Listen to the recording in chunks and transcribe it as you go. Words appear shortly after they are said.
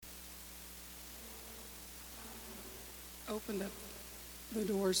opened up the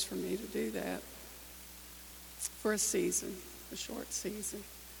doors for me to do that for a season, a short season.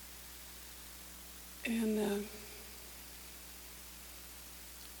 And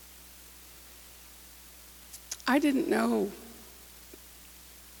I didn't know.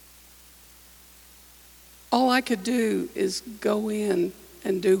 All I could do is go in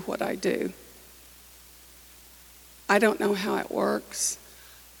and do what I do. I don't know how it works.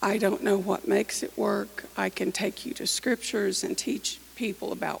 I don't know what makes it work. I can take you to scriptures and teach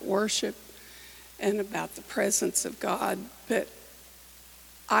people about worship and about the presence of God, but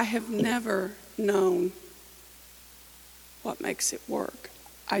I have never known what makes it work.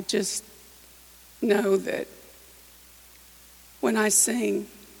 I just know that when I sing,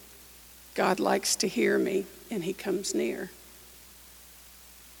 God likes to hear me and he comes near.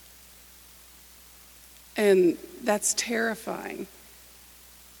 And that's terrifying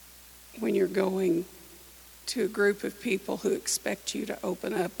when you're going to a group of people who expect you to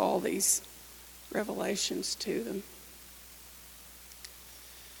open up all these revelations to them.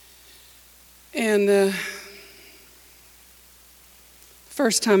 And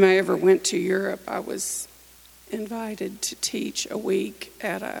first time I ever went to Europe, I was invited to teach a week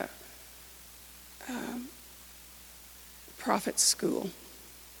at a prophet school.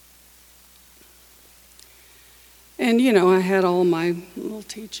 And, you know, I had all my little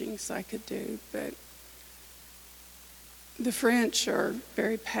teachings I could do, but the French are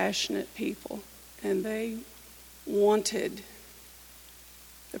very passionate people, and they wanted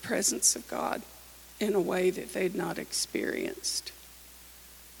the presence of God in a way that they'd not experienced.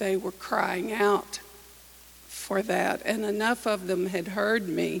 They were crying out for that, and enough of them had heard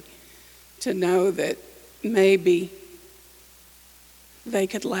me to know that maybe they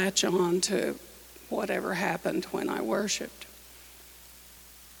could latch on to whatever happened when I worshiped.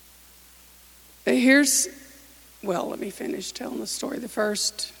 But let me finish telling the story. The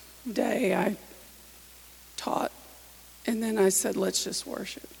first day I taught, and then I said, let's just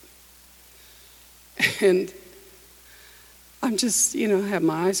worship. And I'm just, have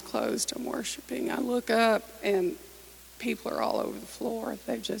my eyes closed, I'm worshiping. I look up and people are all over the floor.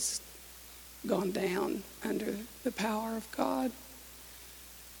 They've just gone down under the power of God,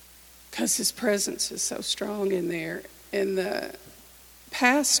 because his presence is so strong in there. And the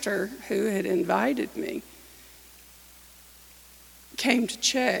pastor who had invited me came to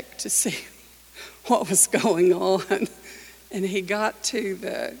check to see what was going on. And he got to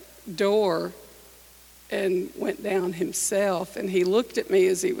the door and went down himself. And he looked at me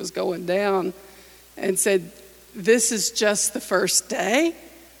as he was going down and said, "This is just the first day?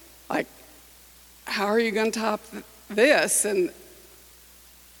 Like, how are you going to top this?" And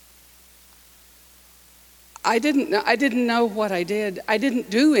I didn't know what I did. I didn't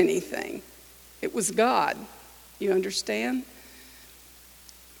do anything. It was God. You understand?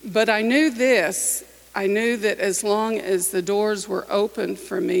 But I knew this. I knew that as long as the doors were open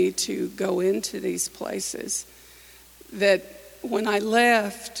for me to go into these places, that when I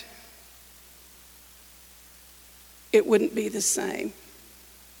left, it wouldn't be the same.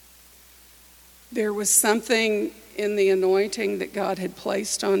 There was something in the anointing that God had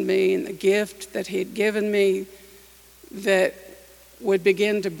placed on me and the gift that he had given me that would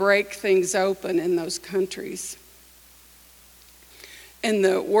begin to break things open in those countries. And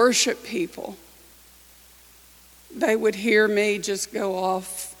the worship people, they would hear me just go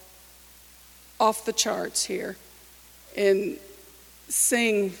off the charts here and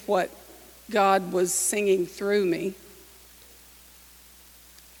sing what God was singing through me.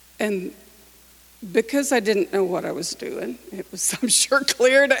 And because I didn't know what I was doing, it was, I'm sure,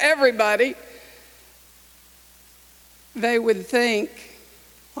 clear to everybody, they would think,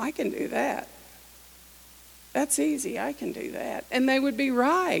 well, I can do that. That's easy, I can do that. And they would be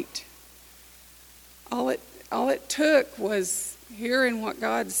right. All it took was hearing what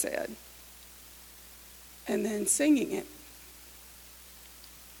God said and then singing it.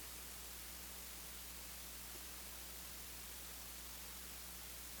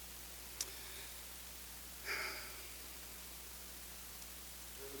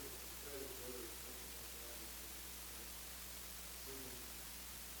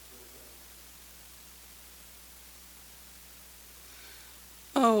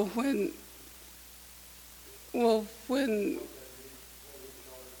 Oh, when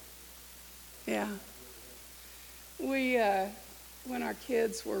when our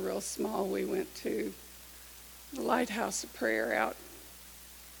kids were real small, we went to the Lighthouse of Prayer out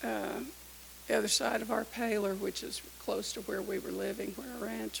the other side of our Paler, which is close to where we were living, where our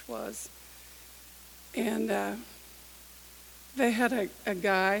ranch was. And they had a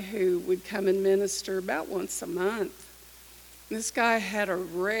guy who would come and minister about once a month. This guy had a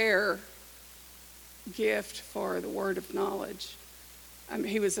rare gift for the word of knowledge. I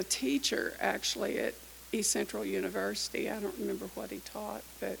mean, he was a teacher, actually, at East Central University. I don't remember what he taught,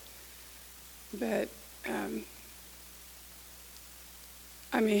 but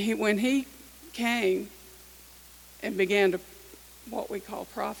I mean, when he came and began to, what we call,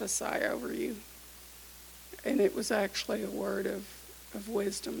 prophesy over you, and it was actually a word of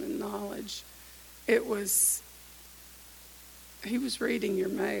wisdom and knowledge. He was reading your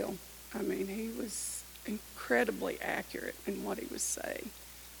mail. I mean, he was incredibly accurate in what he was saying,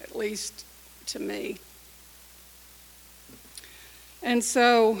 at least to me. And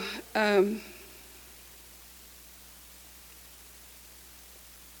so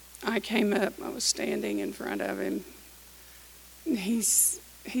I came up, I was standing in front of him, and he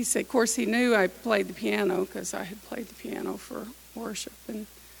said, of course he knew I played the piano because I had played the piano for worship, and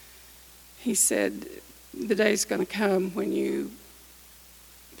he said, the day's going to come when you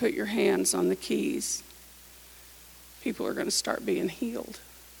put your hands on the keys. People are going to start being healed.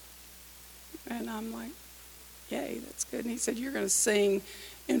 And I'm like, yay, that's good. And he said, you're going to sing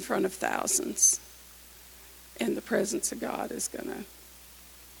in front of thousands, and the presence of God is going to,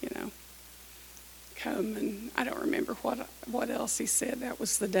 come. And I don't remember what else he said. That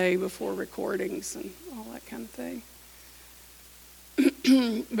was the day before recordings and all that kind of thing.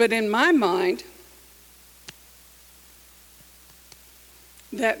 But in my mind,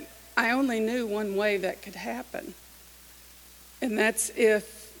 that I only knew one way that could happen, and that's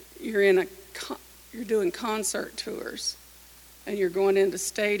if you're doing concert tours and you're going into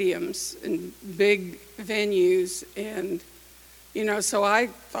stadiums and big venues, and so I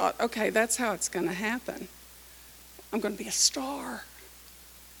thought, okay, that's how it's going to happen. I'm going to be a star.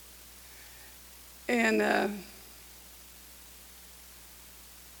 And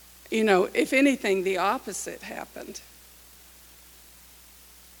if anything, the opposite happened.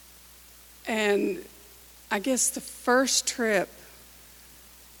 And I guess the first trip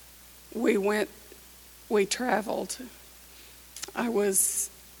we traveled, I was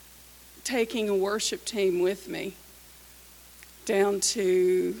taking a worship team with me down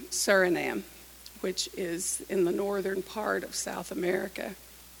to Suriname, which is in the northern part of South America.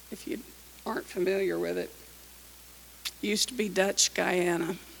 If you aren't familiar with it, used to be Dutch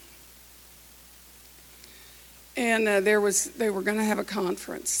Guyana. And they were going to have a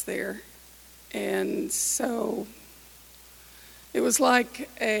conference there. And so it was like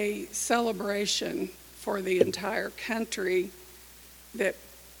a celebration for the entire country that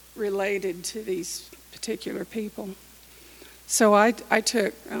related to these particular people. So I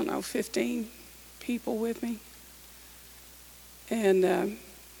took, 15 people with me. And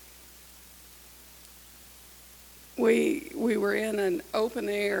we were in an open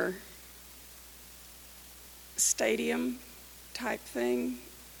air stadium type thing,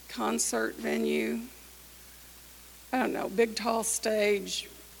 concert venue. Big tall stage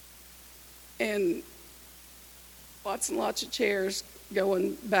and lots and lots of chairs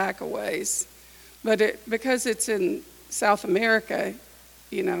going back a ways. But because it's in South America,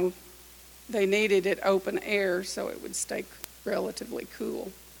 they needed it open air so it would stay relatively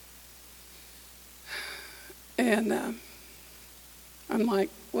cool. And I'm like,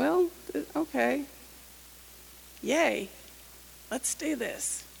 well, okay, yay, let's do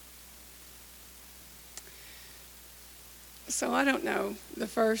this. So I don't know, the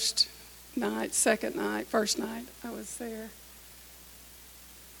first night I was there,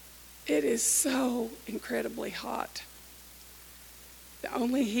 it is so incredibly hot. The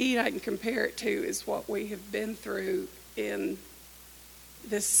only heat I can compare it to is what we have been through in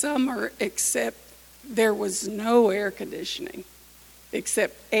this summer, except there was no air conditioning,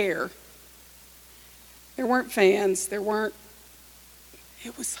 except air. There weren't fans, it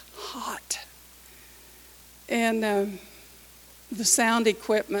was hot. And the sound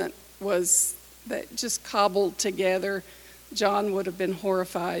equipment was that just cobbled together. John would have been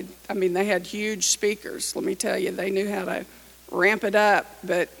horrified. I mean, they had huge speakers, let me tell you. They knew how to ramp it up,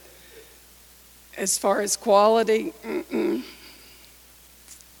 but as far as quality,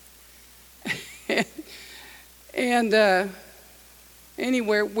 And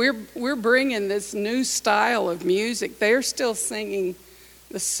anyway, we're bringing this new style of music. They're still singing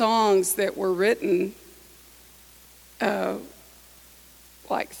the songs that were written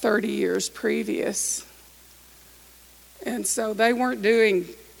like 30 years previous. And so they weren't doing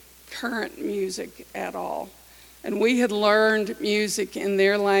current music at all. And we had learned music in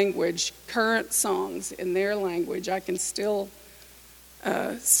their language, current songs in their language. I can still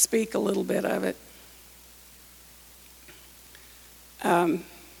speak a little bit of it.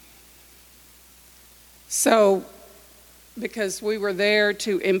 So because we were there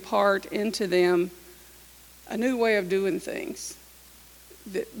to impart into them a new way of doing things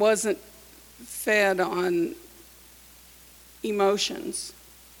that wasn't fed on emotions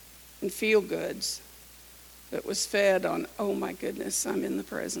and feel-goods, but was fed on, oh my goodness, I'm in the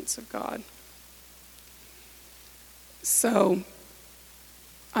presence of God. So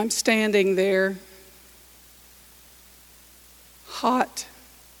I'm standing there, hot,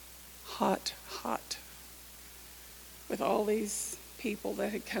 with all these people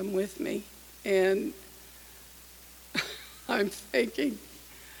that had come with me. And I'm thinking,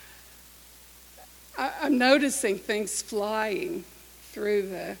 I'm noticing things flying through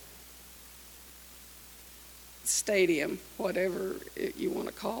the stadium, whatever you want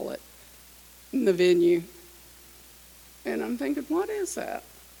to call it, in the venue. And I'm thinking, what is that?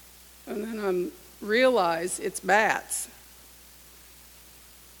 And then I realize it's bats.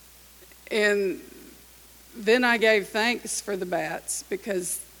 And then I gave thanks for the bats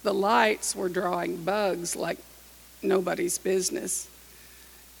because the lights were drawing bugs like nobody's business.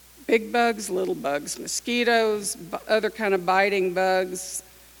 Big bugs, little bugs, mosquitoes, other kind of biting bugs.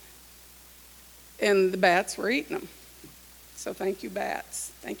 And the bats were eating them. So thank you,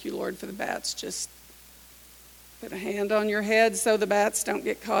 bats. Thank you, Lord, for the bats. Just put a hand on your head so the bats don't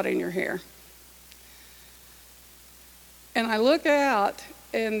get caught in your hair. And I look out,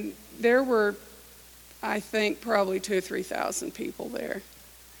 and there were, I think, probably 2,000 or 3,000 people there.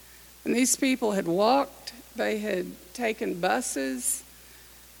 And these people had walked. They had taken buses.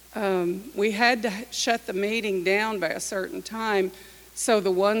 We had to shut the meeting down by a certain time so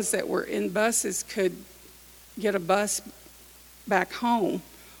the ones that were in buses could get a bus back home,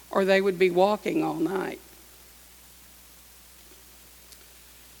 or they would be walking all night.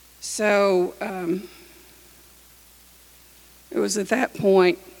 So it was at that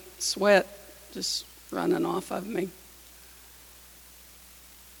point, sweat just running off of me,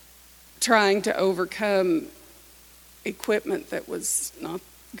 trying to overcome equipment that was not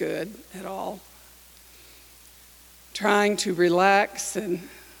good at all, trying to relax and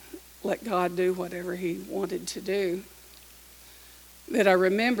let God do whatever He wanted to do, that I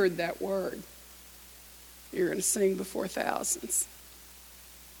remembered that word. You're going to sing before thousands.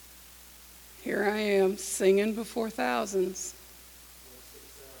 Here I am singing before thousands.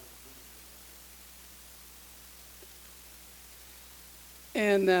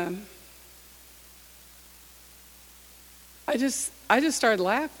 And I just started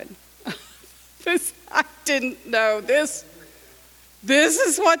laughing. I didn't know this. This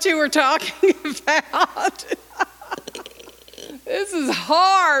is what you were talking about. This is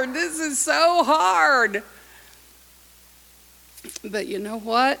hard. This is so hard. But you know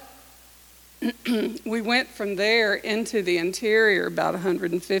what? We went from there into the interior, about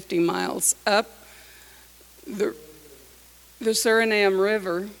 150 miles up the Suriname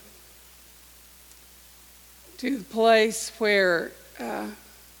River, to the place where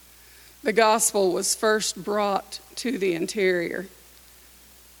the gospel was first brought to the interior.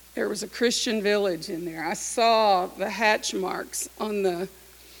 There was a Christian village in there. I saw the hatch marks on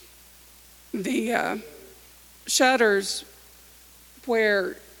the shutters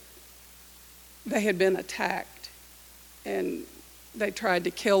where they had been attacked, and they tried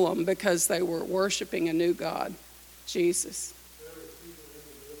to kill them because they were worshiping a new God, Jesus.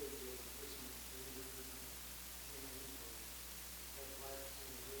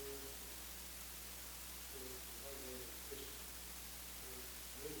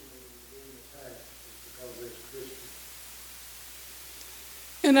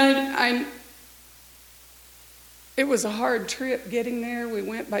 And it was a hard trip getting there. We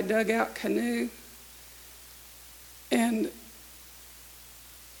went by dugout canoe. And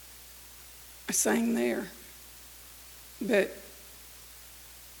I sang there. But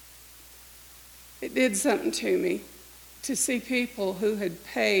it did something to me to see people who had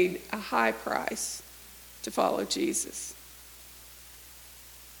paid a high price to follow Jesus.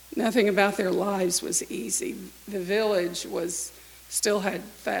 Nothing about their lives was easy. The village still had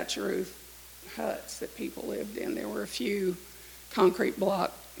thatch roof huts that people lived in. There were a few concrete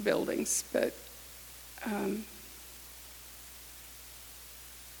block buildings, but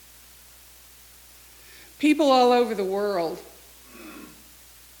people all over the world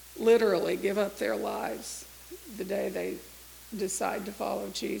literally give up their lives the day they decide to follow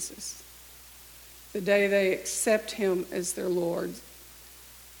Jesus, the day they accept Him as their Lord.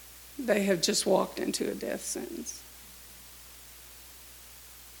 They have just walked into a death sentence.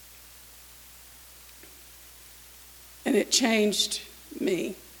 And it changed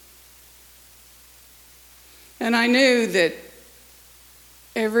me. And I knew that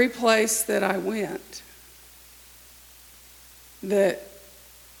every place that I went, that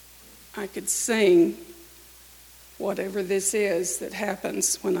I could sing whatever this is that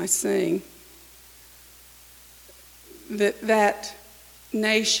happens when I sing, that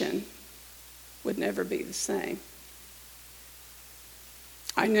nation would never be the same.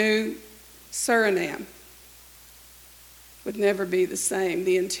 I knew Suriname would never be the same.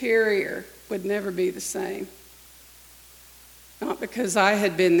 The interior would never be the same. Not because I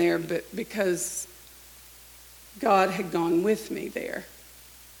had been there, but because God had gone with me there.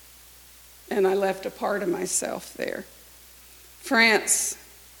 And I left a part of myself there. France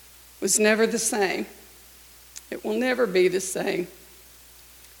was never the same. It will never be the same.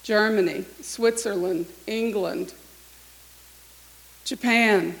 Germany, Switzerland, England,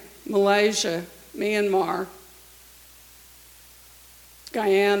 Japan, Malaysia, Myanmar,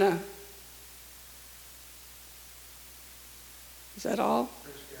 Guyana. Is that all?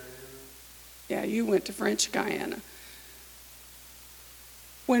 French Guiana. Yeah, you went to French Guiana.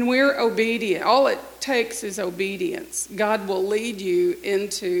 When we're obedient, all it takes is obedience. God will lead you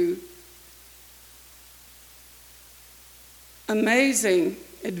into amazing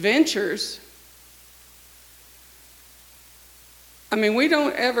adventures. I mean, we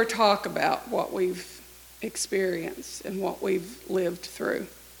don't ever talk about what we've experienced and what we've lived through.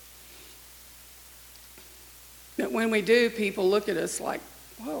 But when we do, people look at us like,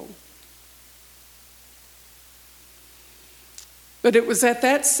 whoa. But it was at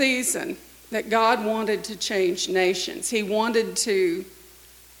that season that God wanted to change nations. He wanted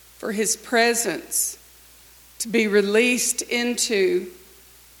for his presence to be released into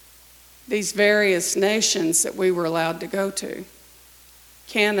these various nations that we were allowed to go to.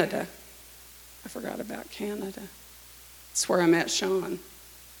 Canada. I forgot about Canada. It's where I met Sean.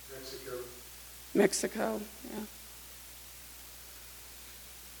 Mexico, yeah.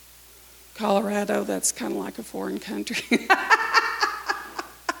 Colorado, that's kind of like a foreign country.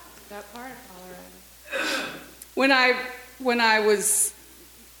 That part of Colorado. When I was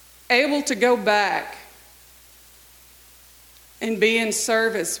able to go back and be in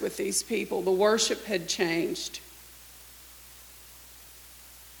service with these people, the worship had changed.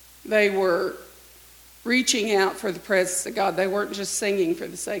 They were reaching out for the presence of God. They weren't just singing for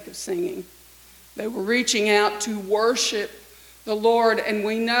the sake of singing. They were reaching out to worship the Lord, and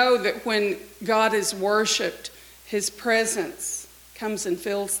we know that when God is worshiped, his presence comes and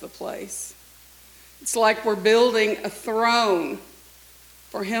fills the place. It's like we're building a throne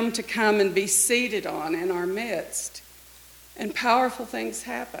for him to come and be seated on in our midst, and powerful things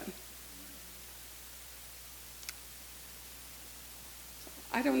happen.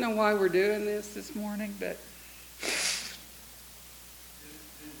 I don't know why we're doing this morning, but Did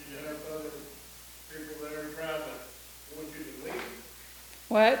you have other people there try to want you to leave?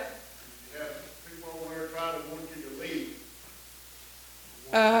 what? Did you have people over there try to want you to leave?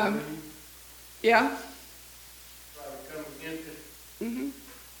 Yeah. Try to come against it? Mm-hmm.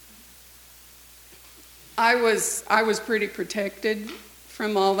 I was pretty protected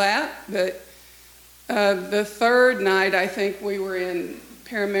from all that, but the third night, I think we were in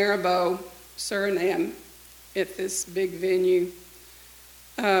Paramaribo, Suriname, at this big venue.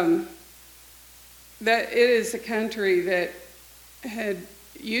 That it is a country that had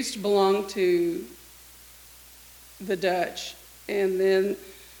used to belong to the Dutch, and then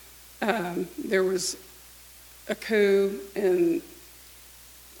there was a coup, and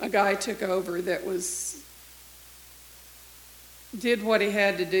a guy took over that did what he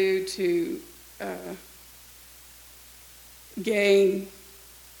had to do to gain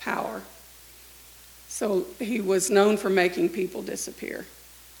power. So he was known for making people disappear.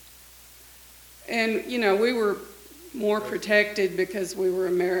 And, you know, we were more protected because we were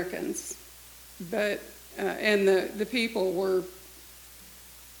Americans. But, and the people were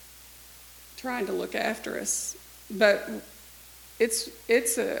trying to look after us. But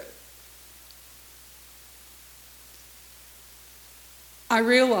I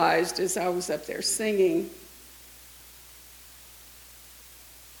realized as I was up there singing,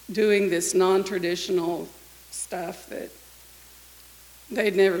 doing this non-traditional stuff that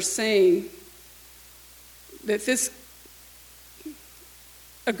they'd never seen, that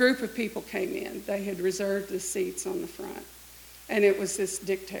a group of people came in. They had reserved the seats on the front, and it was this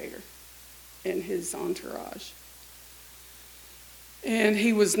dictator and his entourage. And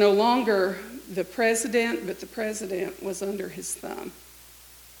he was no longer the president, but the president was under his thumb.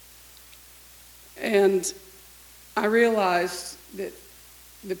 And I realized that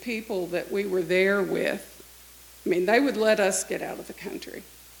the people that we were there with, I mean, they would let us get out of the country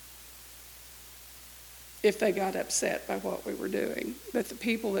if they got upset by what we were doing. But the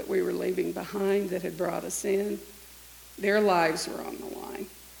people that we were leaving behind that had brought us in, their lives were on the line.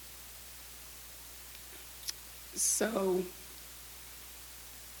 So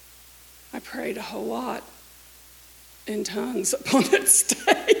I prayed a whole lot in tongues up on that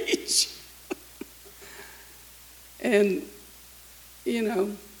stage. And,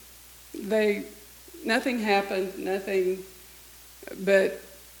 nothing happened, but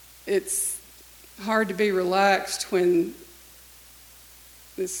it's hard to be relaxed when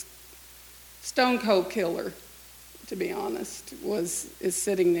this stone cold killer, to be honest, is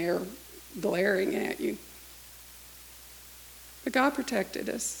sitting there glaring at you. But God protected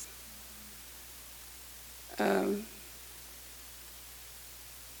us.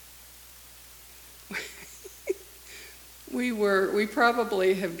 We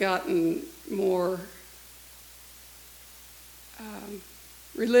probably have gotten more.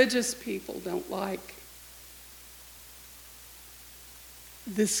 Religious people don't like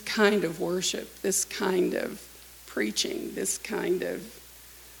this kind of worship, this kind of preaching, this kind of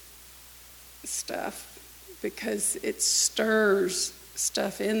stuff, because it stirs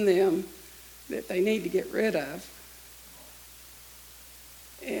stuff in them that they need to get rid of.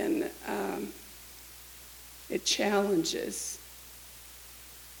 And it challenges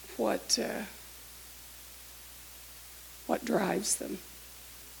what drives them.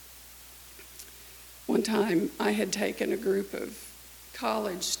 One time I had taken a group of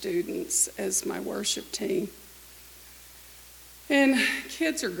college students as my worship team. And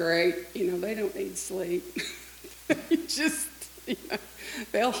kids are great, they don't need sleep.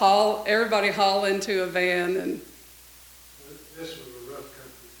 Everybody haul into a van. And This was a rough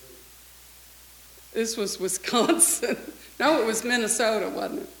country too. this was Wisconsin. No, it was Minnesota,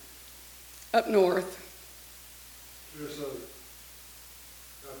 wasn't it? Up north. Minnesota.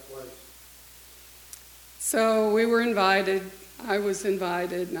 Tough place. So we were invited. I was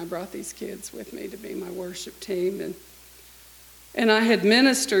invited, and I brought these kids with me to be my worship team. And I had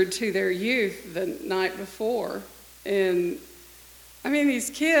ministered to their youth the night before. And, these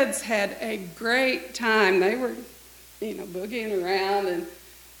kids had a great time. They were, boogieing around.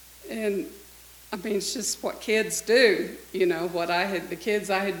 And it's just what kids do. The kids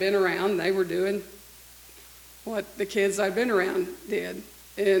I had been around, they were doing what the kids I'd been around did.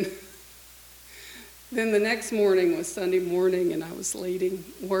 And then the next morning was Sunday morning, and I was leading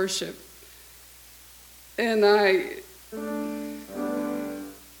worship. And I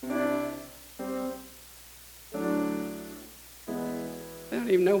don't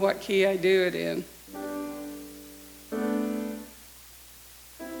even know what key I do it in.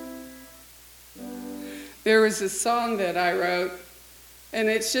 There was a song that I wrote, and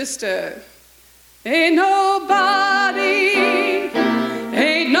it's just ain't nobody nowhere,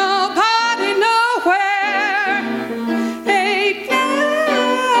 ain't nothing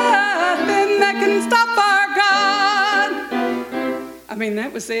that can stop our God.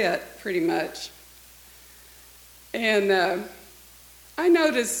 That was it, pretty much. And I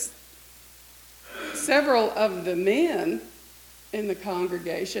noticed several of the men in the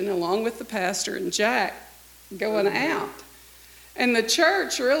congregation, along with the pastor and Jack, going out. And the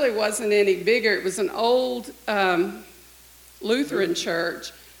church really wasn't any bigger. It was an old Lutheran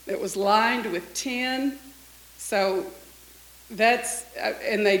church that was lined with tin. So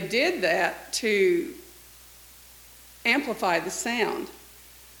and they did that to amplify the sound.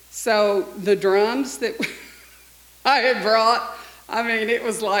 So the drums that I had brought, it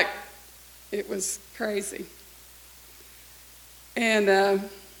was crazy. And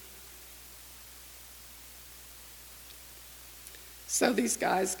so these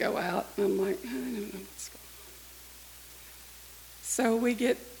guys go out, and I'm like, I don't know what's going on. So we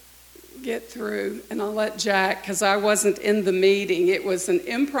get through, and I'll let Jack, because I wasn't in the meeting. It was an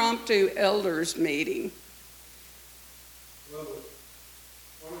impromptu elders meeting. Well,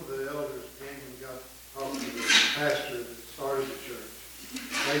 one of the elders came and got talking to the pastor that started the church.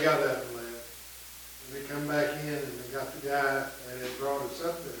 They got up and left. And they come back in, and they got the guy that had brought us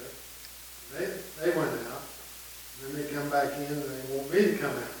up there. They went out. And then they come back in, and they want me to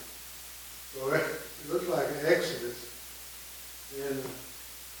come out. So it looks like an exodus. And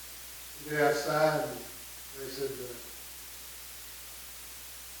they're outside, and they said,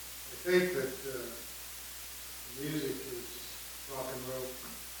 I think that the music is rock and roll.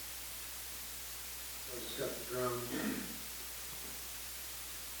 So it's got the drums.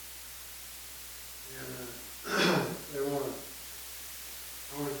 And they want to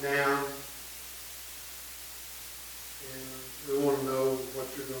tone it down. And they want to know what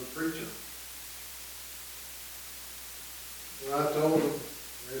you're going to preach on. Well, I told them,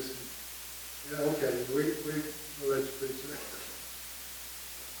 they said, yeah, okay, we'll let you preach that.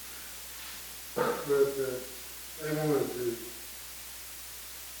 But they wanted to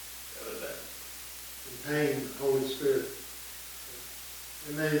contain the Holy Spirit.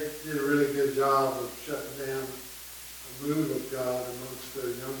 And they did a really good job of shutting down a move of God amongst their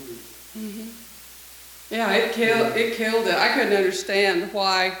young people. Mm-hmm. Yeah, it killed it. I couldn't understand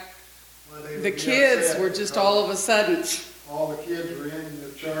why the kids were just all of a sudden. All the kids were in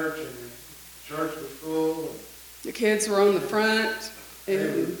the church, and the church was full. And the kids were on the front,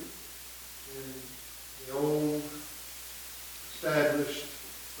 and the old established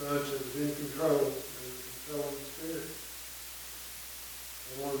bunch that was in control, they were controlling the Spirit.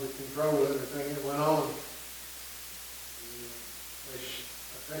 They wanted to control everything that went on. And they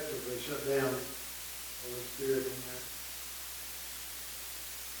effectively shut down the Holy Spirit in that.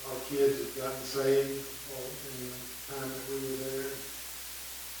 A lot of kids have gotten saved in the time that we were there.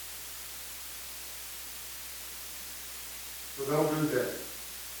 So don't do that.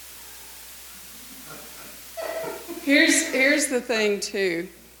 Here's the thing too.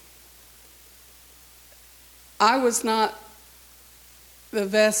 I was not the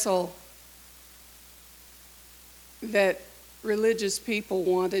vessel that religious people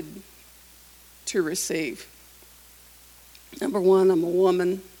wanted to receive. Number one, I'm a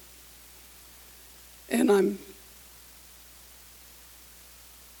woman, and I'm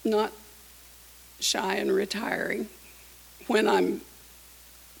not shy and retiring when I'm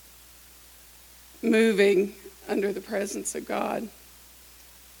moving under the presence of God.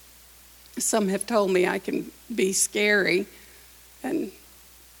 Some have told me I can be scary, and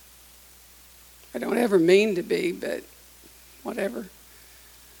I don't ever mean to be, but whatever.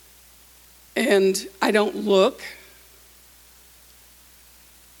 And I don't look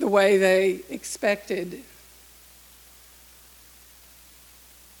the way they expected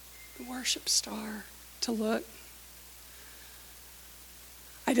the worship star to look.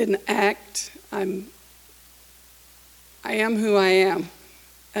 I didn't act. I am who I am,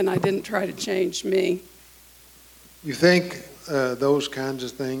 and I didn't try to change me. You think those kinds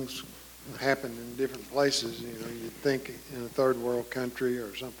of things happen in different places? You know, you'd think in a third world country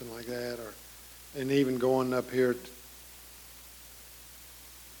or something like that, and even going up here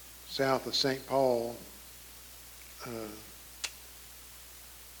south of St. Paul.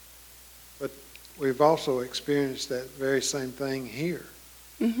 But we've also experienced that very same thing here.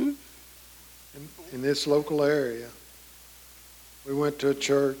 Mm-hmm. In this local area, we went to a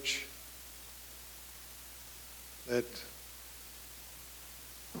church that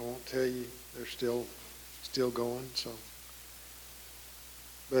I won't tell you, they're still going. So,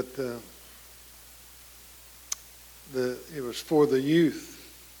 but it was for the youth,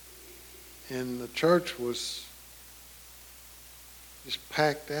 and the church was just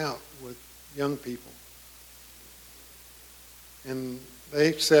packed out with young people, and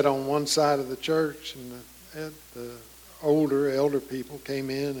they sat on one side of the church, and the elder people came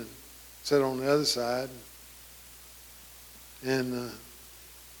in and sat on the other side. And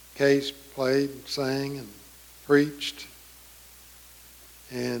Case played, and sang, and preached,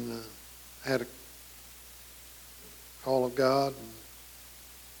 and had a call of God. And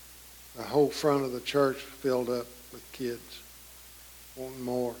the whole front of the church filled up with kids wanting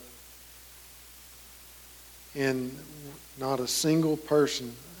more. And not a single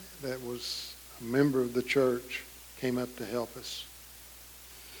person that was a member of the church came up to help us.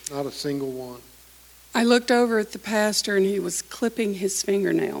 Not a single one. I looked over at the pastor, and he was clipping his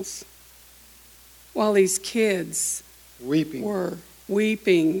fingernails while these kids were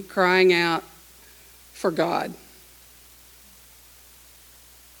weeping, crying out for God.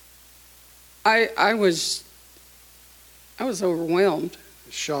 I was overwhelmed.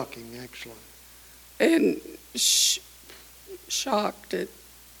 It's shocking, actually. And shocked at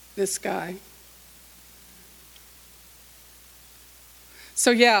this guy.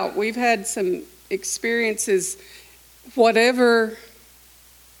 So yeah, we've had some experiences. Whatever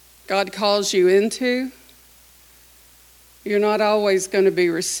God calls you into, you're not always going to be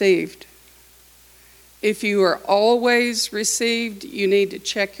received. If you are always received, you need to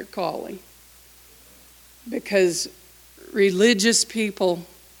check your calling. Because religious people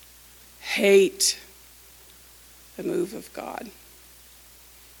hate the move of God.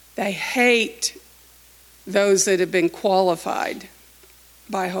 They hate those that have been qualified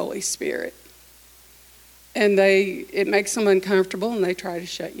by Holy Spirit. And it makes them uncomfortable, and they try to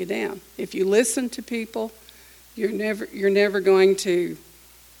shut you down. If you listen to people, you're never going to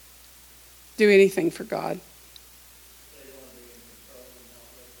do anything for God.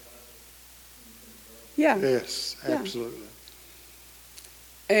 Yeah. Yes, absolutely.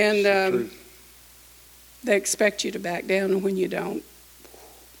 And they expect you to back down, and when you don't,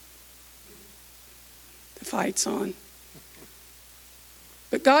 the fights on.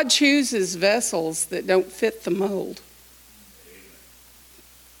 But God chooses vessels that don't fit the mold.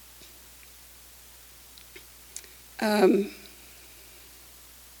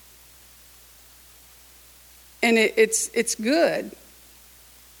 And it's good,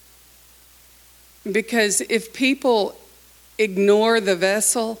 because if people ignore the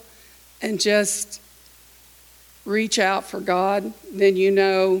vessel and just reach out for God, then you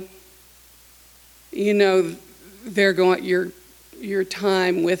know they're going, your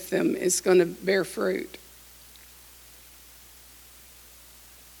time with them is going to bear fruit.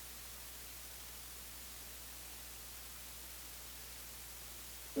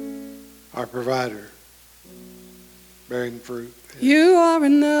 Our provider, bearing fruit. You are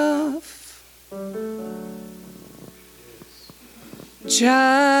enough,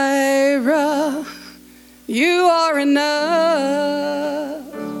 Jireh. You are enough.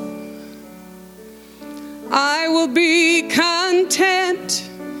 I will be content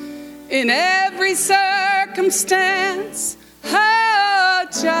in every circumstance. Oh,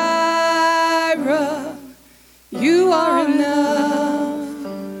 Jireh, you are enough.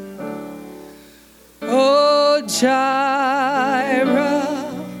 Oh, Jireh,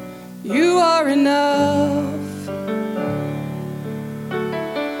 you are enough.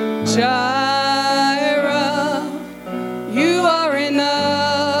 Jireh, you are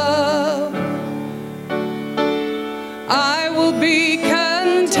enough. I will be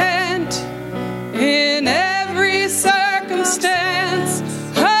content in every circumstance.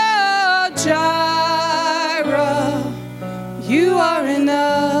 Oh, Jireh, you are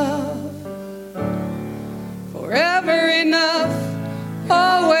enough. Forever enough,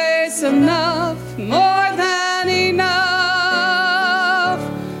 always enough, more than enough.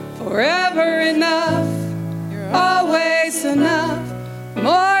 Forever enough, always enough,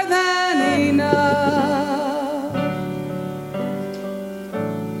 more than enough.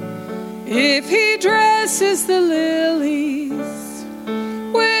 If he dresses the lilies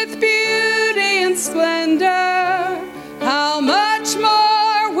with beauty and splendor, how much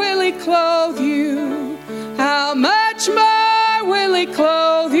more will he clothe you? How much more will he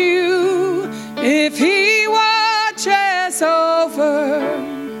clothe you? If he watches over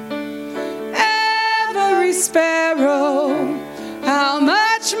every sparrow, how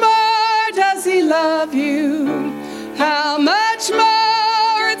much more does he love you? How much more?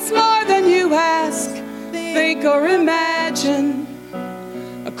 It's more than you ask, think, or imagine,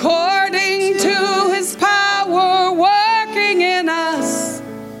 according to his power working in us.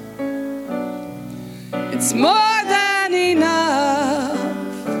 It's more than enough.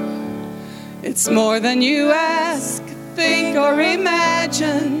 It's more than you ask, think, or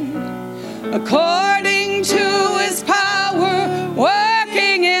imagine, according to his power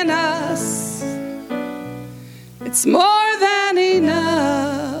working in us. It's more than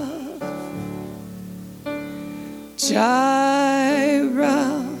enough.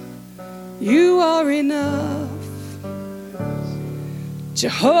 Jireh, you are enough.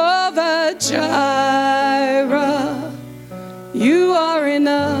 Jehovah Jireh, you are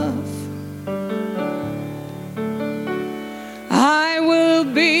enough. I will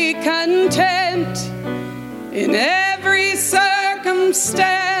be content in every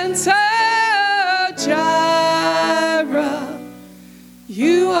circumstance. Oh, Jireh,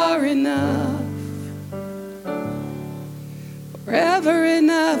 you are enough. Forever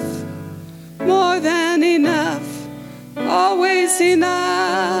enough, more than enough, always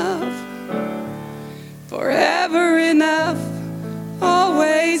enough. Forever enough,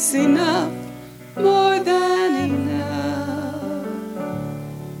 always enough, more than enough.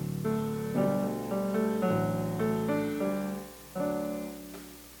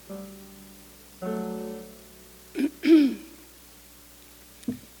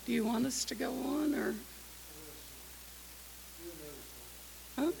 Do you want us to go on, or?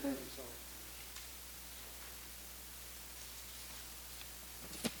 Okay.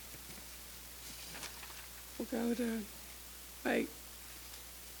 We'll go to, wait.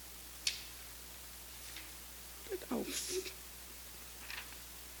 Oh.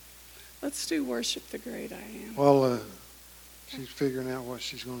 Let's do Worship the Great I Am. While she's figuring out what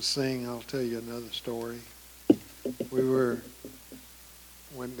she's going to sing, I'll tell you another story. We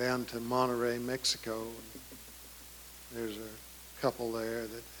went down to Monterrey, Mexico. There's a couple there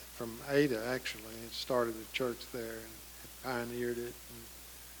that from Ada actually had started a church there and had pioneered it.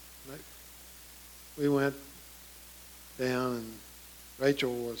 And we went down, and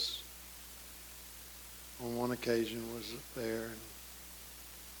Rachel was on one occasion was there,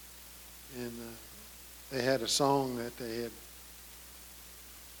 and they had a song that they had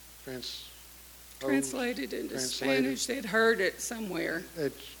Translated into translated. Spanish. They'd heard it somewhere.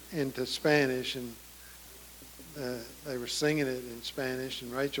 It's into Spanish, and they were singing it in Spanish,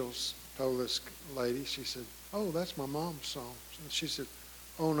 and Rachel's told this lady, she said, "Oh, that's my mom's song." And she said,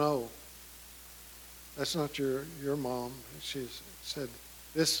 "Oh no, that's not your mom." She said,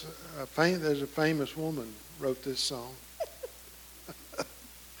 there's a famous woman wrote this song.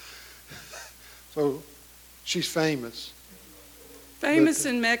 So she's famous. Famous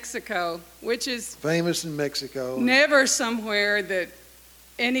in Mexico, which is Famous in Mexico. never somewhere that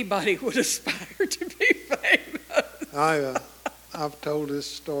anybody would aspire to be famous. I've told this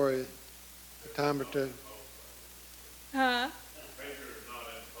story a time or two. Huh?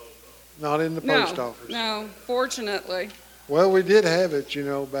 Not in the No, post office. no, fortunately. Well, we did have it,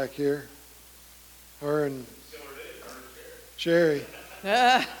 back here. Her and Sherry.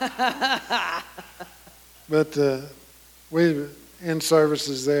 But we in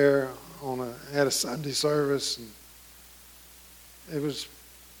services there had a Sunday service, and it was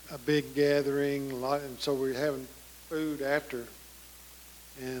a big gathering, and so we were having food after,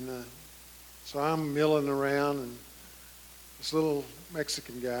 and so I'm milling around, and this little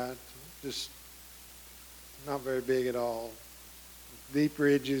Mexican guy, just not very big at all, deep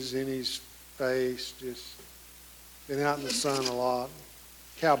ridges in his face, just been out in the sun a lot,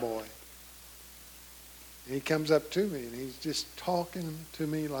 cowboy. And he comes up to me, and he's just talking to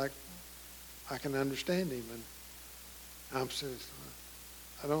me like I can understand him. And I'm says,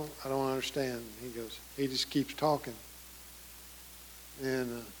 I don't understand. He goes, he just keeps talking.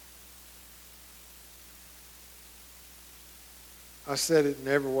 And I said it in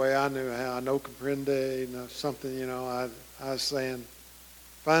every way I knew how. No comprende, something, I was saying,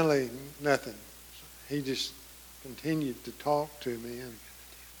 finally, nothing. He just continued to talk to me.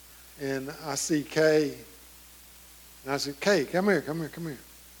 And I see Kay, and I said, "Kay, come here.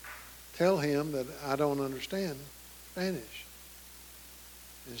 Tell him that I don't understand Spanish."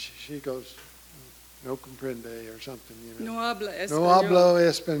 And she goes, "No comprende," or something, No habla español. No hablo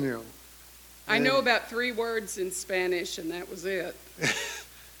español. I know about 3 words in Spanish, and that was it.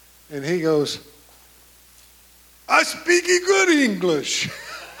 And he goes, "I speak good English."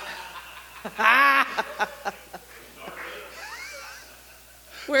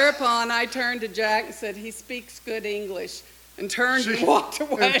 Whereupon I turned to Jack and said, "He speaks good English," and turned and walked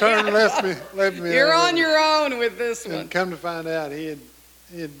away. And turned and left me. You're out on your own with this one. And come to find out, he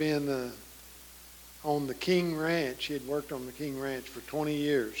had been on the King Ranch. He had worked on the King Ranch for 20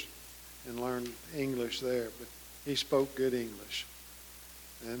 years and learned English there, but he spoke good English.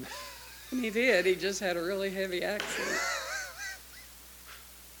 And He did. He just had a really heavy accent.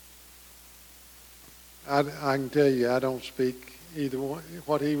 I can tell you, I don't speak either one,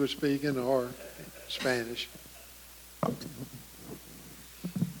 what he was speaking or Spanish.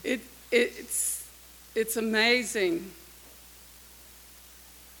 It's amazing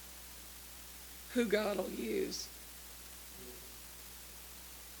who God will use.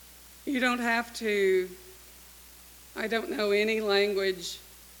 You don't have to. I don't know any language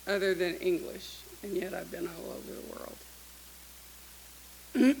other than English, and yet I've been all over the world.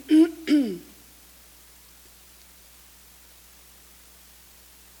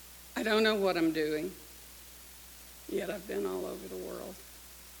 I don't know what I'm doing, yet I've been all over the world.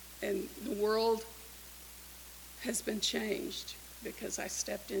 And the world has been changed because I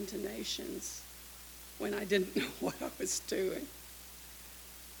stepped into nations when I didn't know what I was doing.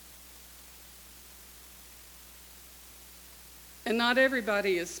 And not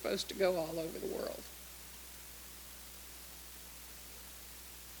everybody is supposed to go all over the world.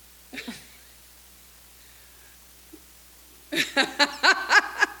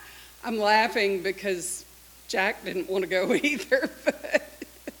 I'm laughing because Jack didn't want to go either.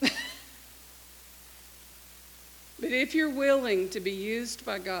 But if you're willing to be used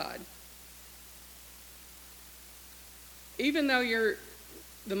by God, even though you're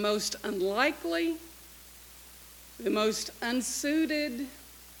the most unlikely, the most unsuited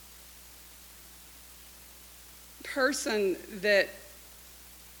person that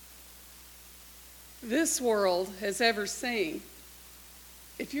this world has ever seen,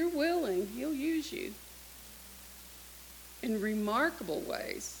 if you're willing, He'll use you in remarkable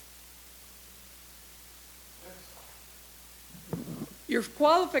ways. Your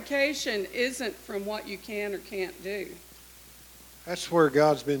qualification isn't from what you can or can't do. That's where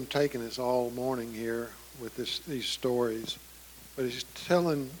God's been taking us all morning here with these stories. But He's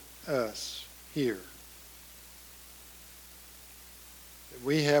telling us here that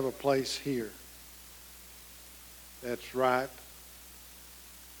we have a place here that's ripe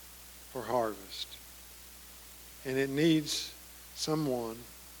for harvest. And it needs someone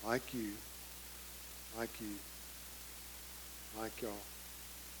like you like you, like y'all.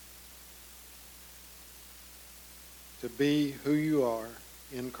 To be who you are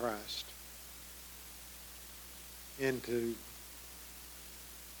in Christ. And you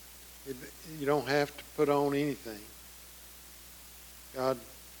don't have to put on anything. God,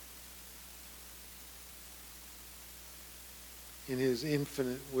 in His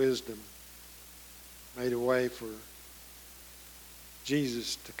infinite wisdom, made a way for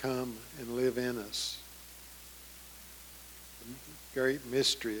Jesus to come and live in us. The great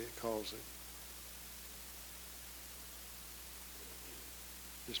mystery, it calls it.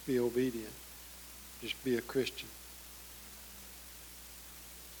 Just be obedient. Just be a Christian.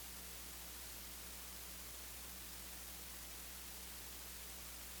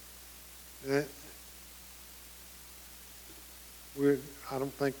 I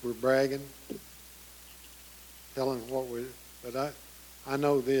don't think we're bragging, telling what but I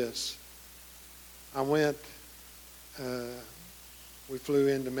know this. We flew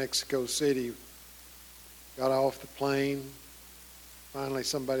into Mexico City, got off the plane. Finally,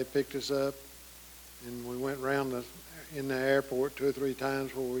 somebody picked us up, and we went around in the airport 2 or 3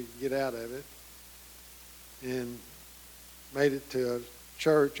 times before we could get out of it, and made it to a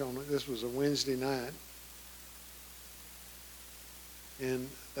church this was a Wednesday night, and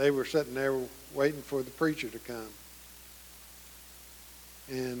they were sitting there waiting for the preacher to come,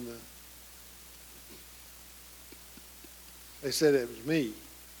 and they said it was me.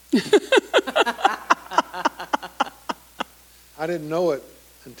 I didn't know it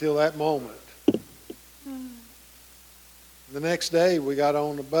until that moment. The next day we got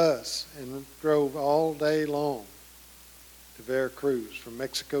on the bus and drove all day long to Veracruz, from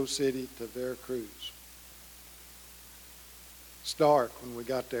Mexico City to Veracruz. It's dark when we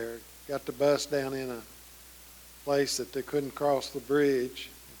got there. Got the bus down in a place that they couldn't cross the bridge,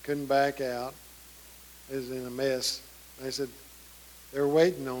 couldn't back out. It was in a mess. They said, they're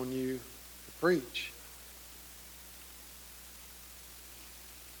waiting on you to preach.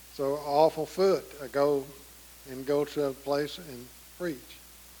 So off on foot, I go to a place and preach.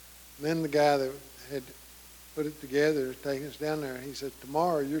 And then the guy that had put it together, taking us down there, he said,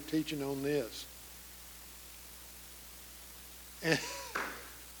 tomorrow you're teaching on this. And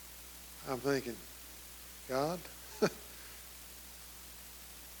I'm thinking, God,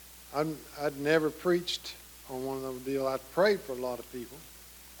 I'd never preached on one of those deals. I'd prayed for a lot of people.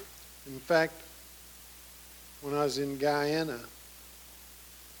 In fact, when I was in Guyana,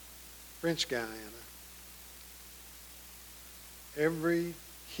 French Guyana, every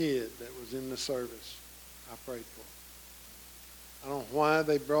kid that was in the service, I prayed for. I don't know why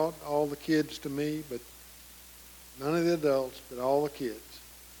they brought all the kids to me, but none of the adults, but all the kids.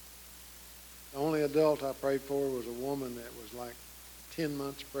 The only adult I prayed for was a woman that was like 10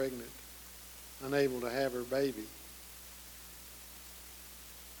 months pregnant, unable to have her baby.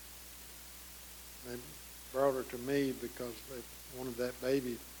 They brought her to me because they wanted that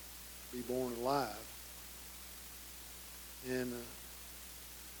baby to be born alive. And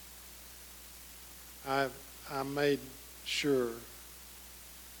I made sure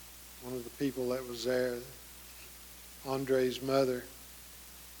one of the people that was there, Andre's mother,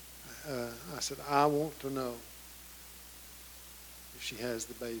 I said, I want to know if she has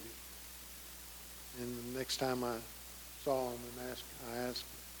the baby. And the next time I saw him and I asked,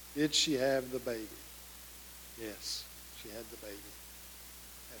 did she have the baby? Yes, she had the baby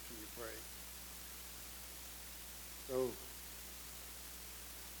after you prayed. So,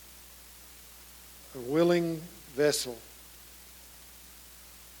 a willing vessel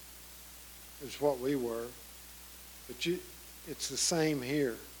is what we were. But it's the same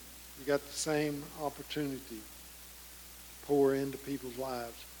here. You got the same opportunity to pour into people's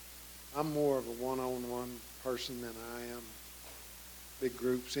lives. I'm more of a one-on-one person than I am big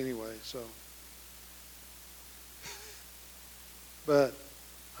groups anyway, so. But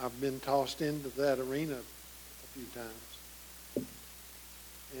I've been tossed into that arena a few times.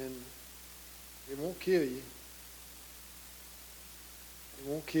 And it won't kill you. It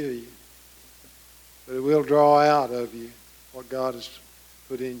won't kill you. But it will draw out of you what God has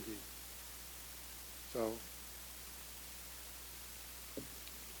put in you. So.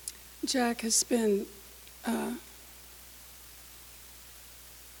 Jack has been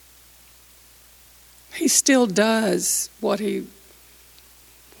he still does what he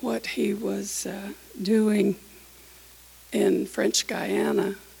was doing in French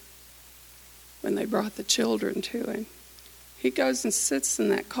Guyana when they brought the children to him. He goes and sits in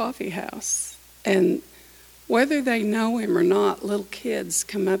that coffee house, and whether they know him or not, little kids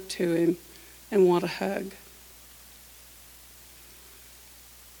come up to him and want a hug.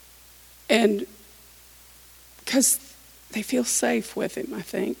 And because they feel safe with him, I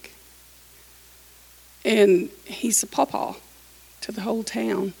think. And he's a pawpaw to the whole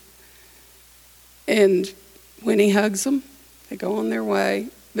town. And when he hugs them, they go on their way,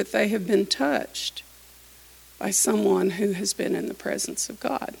 but they have been touched by someone who has been in the presence of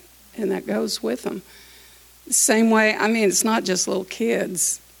God, and that goes with them. The same way, I mean, it's not just little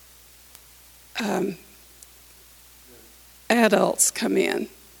kids. Adults come in,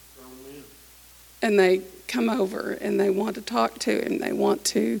 and they come over, and they want to talk to him. They want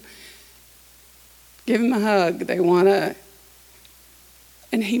to give him a hug. They want to,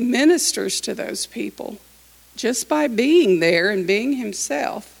 and he ministers to those people just by being there and being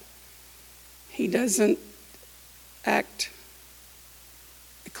himself. He doesn't act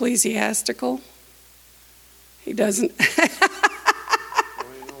ecclesiastical. He doesn't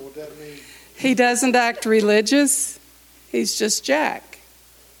he doesn't act religious. He's just Jack,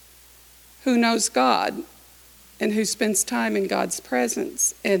 who knows God and who spends time in God's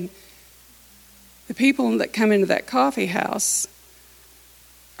presence. And the people that come into that coffee house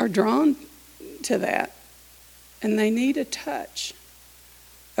are drawn to that, and they need a touch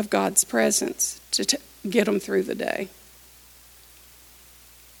of God's presence to get them through the day.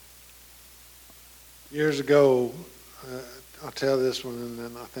 Years ago, I'll tell this one, and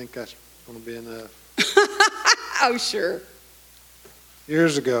then I think that's going to be enough. Oh, sure.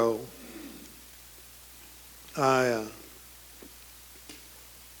 Years ago, that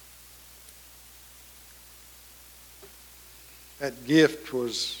gift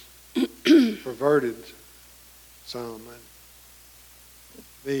was perverted some.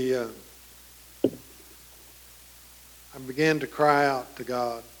 I began to cry out to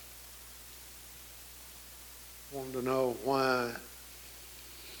God, wanted to know why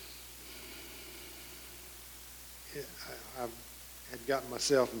I had gotten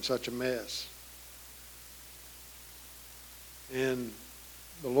myself in such a mess. And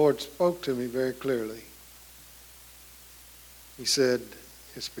the Lord spoke to me very clearly. He said,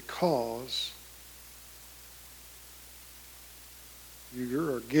 it's because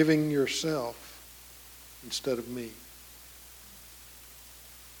you are giving yourself instead of me. He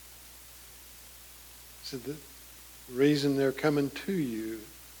said the reason they're coming to you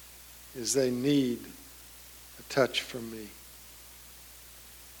is they need a touch from me.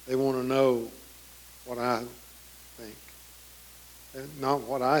 They want to know what I think. And not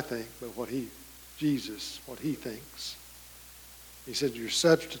what I think, but what Jesus, what he thinks. He said, you're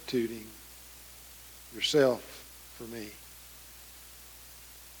substituting yourself for me.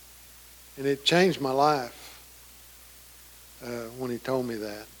 And it changed my life when he told me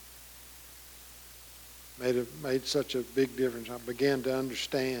that. Made such a big difference. I began to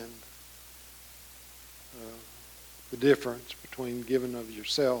understand the difference between giving of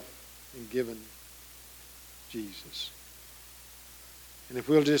yourself and giving Jesus. And if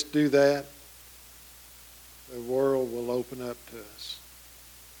we'll just do that, the world will open up to us.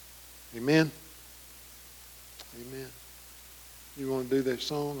 Amen? Amen. You want to do this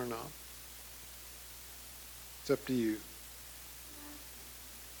song or not? It's up to you.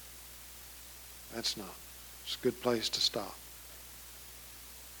 That's not. It's a good place to stop.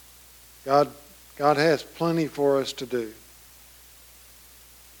 God has plenty for us to do.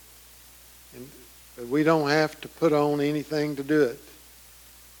 But we don't have to put on anything to do it.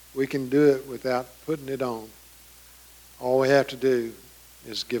 We can do it without putting it on. All we have to do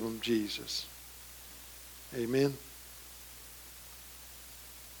is give them Jesus. Amen.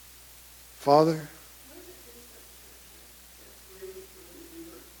 Father,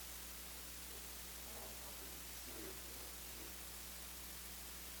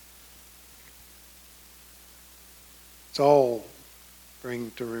 it's all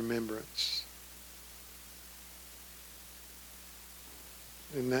bring to remembrance.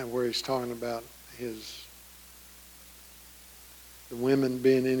 Isn't that where he's talking about the women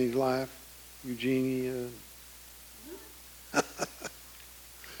being in his life? Eugenia.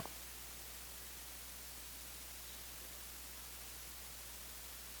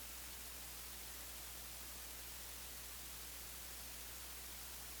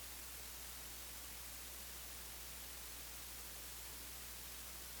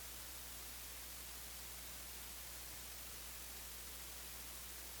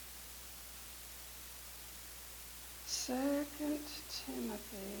 Second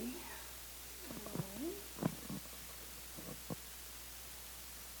Timothy.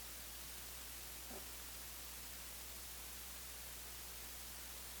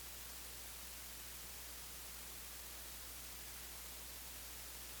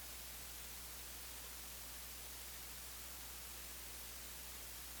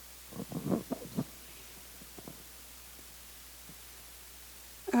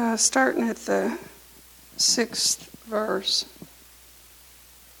 starting at the 6th verse.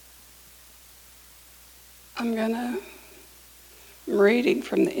 I'm reading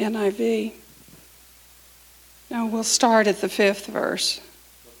from the NIV. No, we'll start at the 5th verse.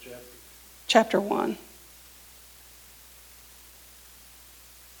 What chapter? Chapter 1.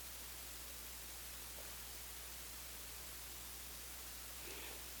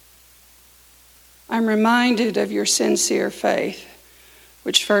 I'm reminded of your sincere faith,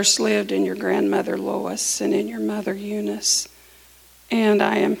 which first lived in your grandmother Lois and in your mother Eunice, and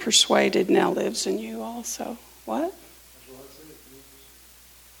I am persuaded now lives in you also. What?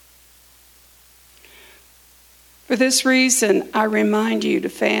 For this reason, I remind you to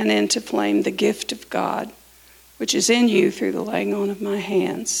fan into flame the gift of God, which is in you through the laying on of my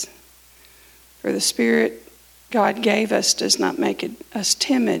hands. For the Spirit God gave us does not make us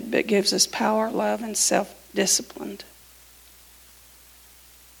timid, but gives us power, love, and self-discipline.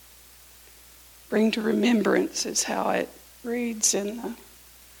 Bring to remembrance is how it reads in the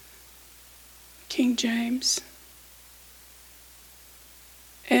King James.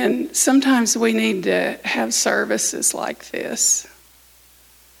 And sometimes we need to have services like this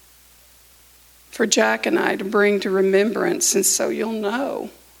for Jack and I to bring to remembrance, and so you'll know.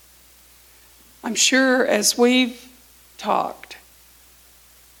 I'm sure as we've talked,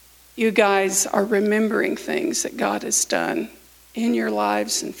 you guys are remembering things that God has done in your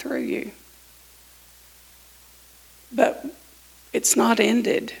lives and through you. But it's not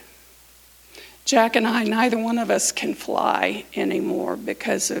ended. Jack and I, neither one of us can fly anymore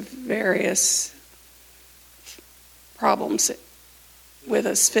because of various problems with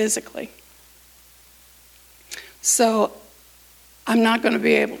us physically. So I'm not going to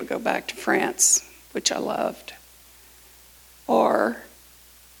be able to go back to France, which I loved, or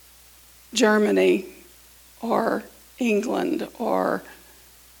Germany, or England, or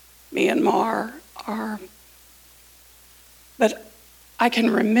Myanmar, but I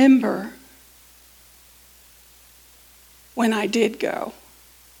can remember when I did go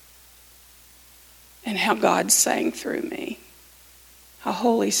and how God sang through me, how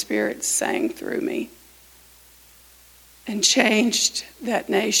Holy Spirit sang through me and changed that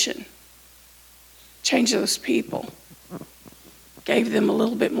nation, changed those people, gave them a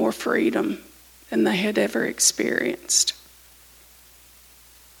little bit more freedom than they had ever experienced.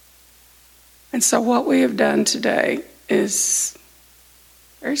 And so what we have done today is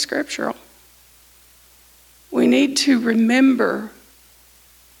very scriptural. We need to remember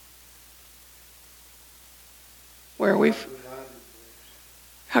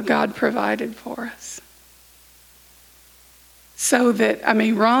how God provided for us. So that,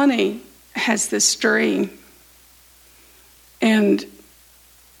 Ronnie has this dream, and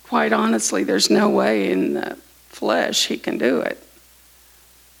quite honestly, there's no way in the flesh he can do it.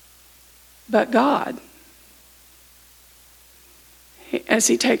 But God, as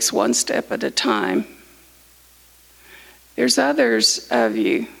he takes one step at a time. There's others of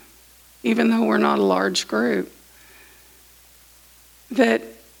you, even though we're not a large group, that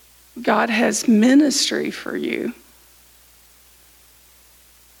God has ministry for you.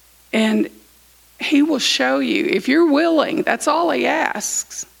 And he will show you, if you're willing, that's all he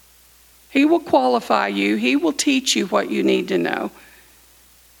asks. He will qualify you. He will teach you what you need to know.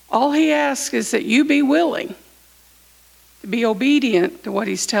 All he asks is that you be willing to be obedient to what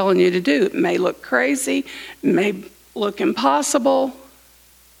he's telling you to do. It may look crazy, it may look impossible,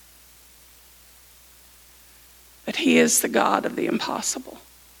 but he is the God of the impossible.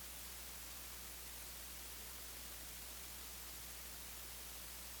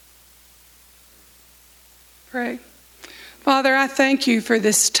 Pray. Father, I thank you for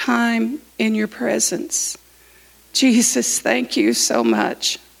this time in your presence. Jesus, thank you so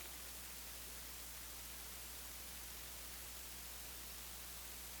much.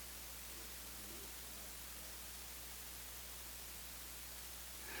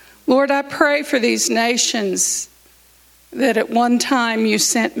 Lord, I pray for these nations that at one time you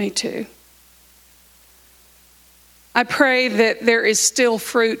sent me to. I pray that there is still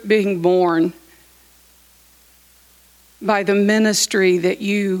fruit being born by the ministry that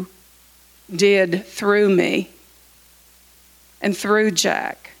you did through me and through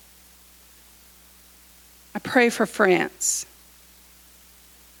Jack. I pray for France.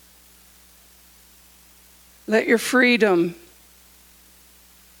 Let your freedom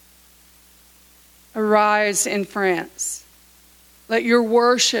arise in France. Let your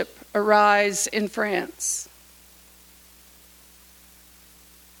worship arise in France.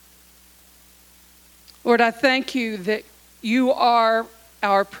 Lord, I thank you that you are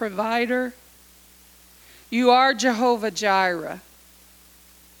our provider. You are Jehovah Jireh.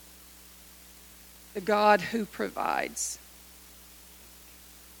 the God who provides.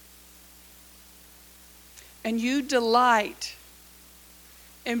 And you delight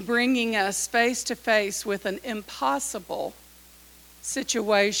in bringing us face to face with an impossible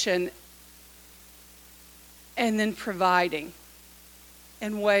situation and then providing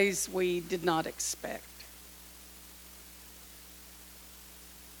in ways we did not expect.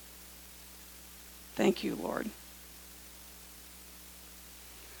 Thank you, Lord.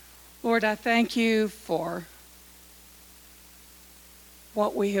 Lord, I thank you for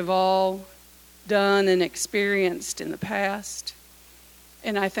what we have all done and experienced in the past.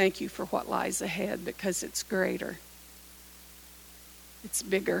 And I thank you for what lies ahead, because it's greater. It's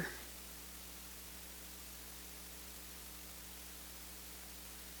bigger.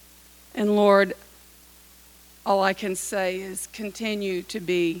 And Lord, all I can say is continue to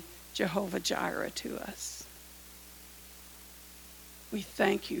be Jehovah Jireh to us. We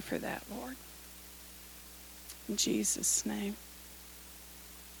thank you for that, Lord. In Jesus' name.